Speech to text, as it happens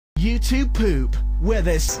YouTube poop, where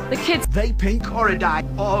there's The kids vaping corridor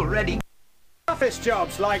already. Office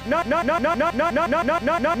jobs like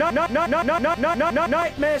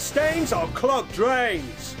nightmare stains or clogged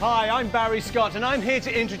drains. Hi, I'm Barry Scott, and I'm here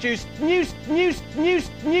to introduce new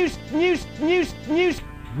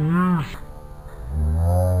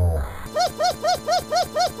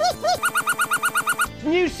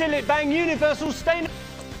Cillit Bang Universal Stain.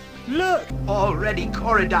 Look, Already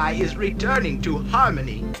corridor is returning to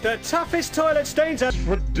harmony. the toughest toilet stains are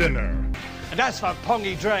For dinner. And as for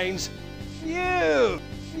pongy drains, you.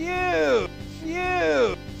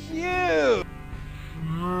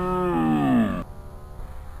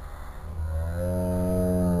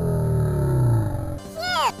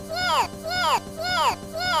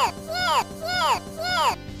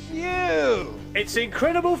 Its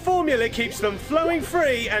incredible formula keeps them flowing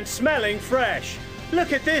free and smelling fresh.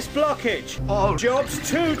 Look at this blockage. All Job's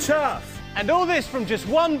too tough. And all this from just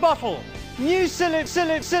one bottle. New Cillit.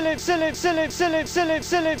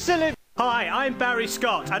 Hi, I'm Barry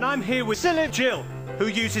Scott, and I'm here with Cillit Jill, who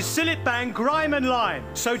uses Cillit Bang Grime and Lime.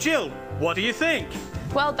 So Jill, what do you think?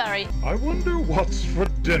 Well, Barry, I wonder what's for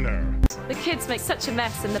dinner. the kids make such a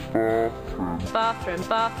mess in the bathroom.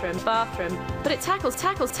 But it tackles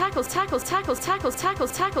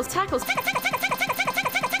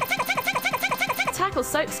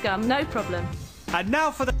soap scum, no problem. And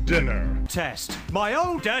now for the Dinner. test. My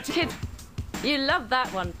old dirty Kid, you love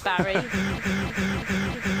that one, Barry.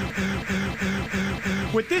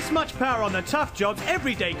 With this much power on the tough jobs,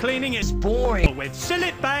 everyday cleaning is boring. With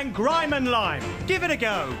Cillit Bang Grime and Lime. Give it a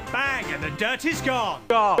go. Bang and the dirt is gone.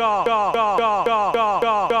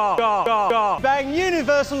 Bang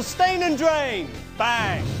Universal Stain and Drain.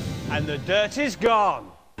 Bang. And the dirt is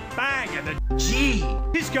gone. Bang and the Gee,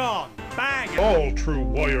 is gone. Bang. All true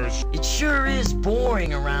warriors, it sure is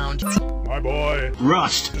boring around. my boy,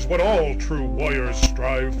 Rust. is what all true warriors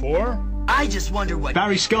strive for. I just wonder what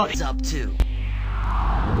Barry Scott. is up to.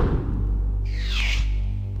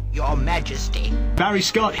 Your Majesty Barry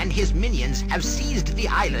Scott. and his minions have seized the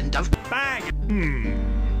island of Bang.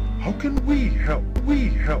 How can we help?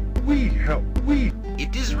 We.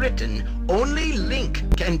 It is written, only Link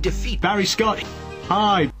can defeat. Barry Scott.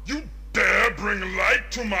 Hi. You dare bring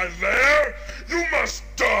light to my lair? You must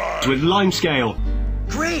die! With lime scale.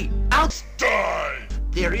 Great! Out! Die!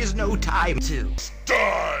 There is no time to.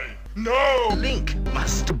 Die! No! Link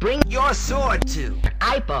must bring your sword to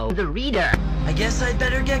Ipo the Reader. I guess I'd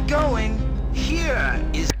better get going. Here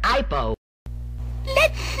is Ipo.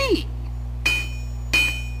 Let's see.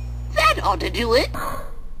 That ought to do it.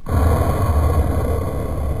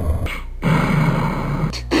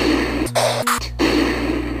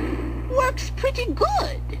 Works pretty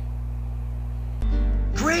good.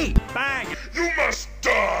 Great! Bang. You must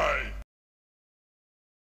die!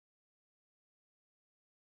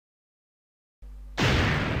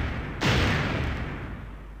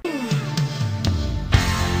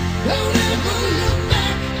 Don't ever look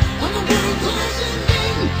back on the world closing down.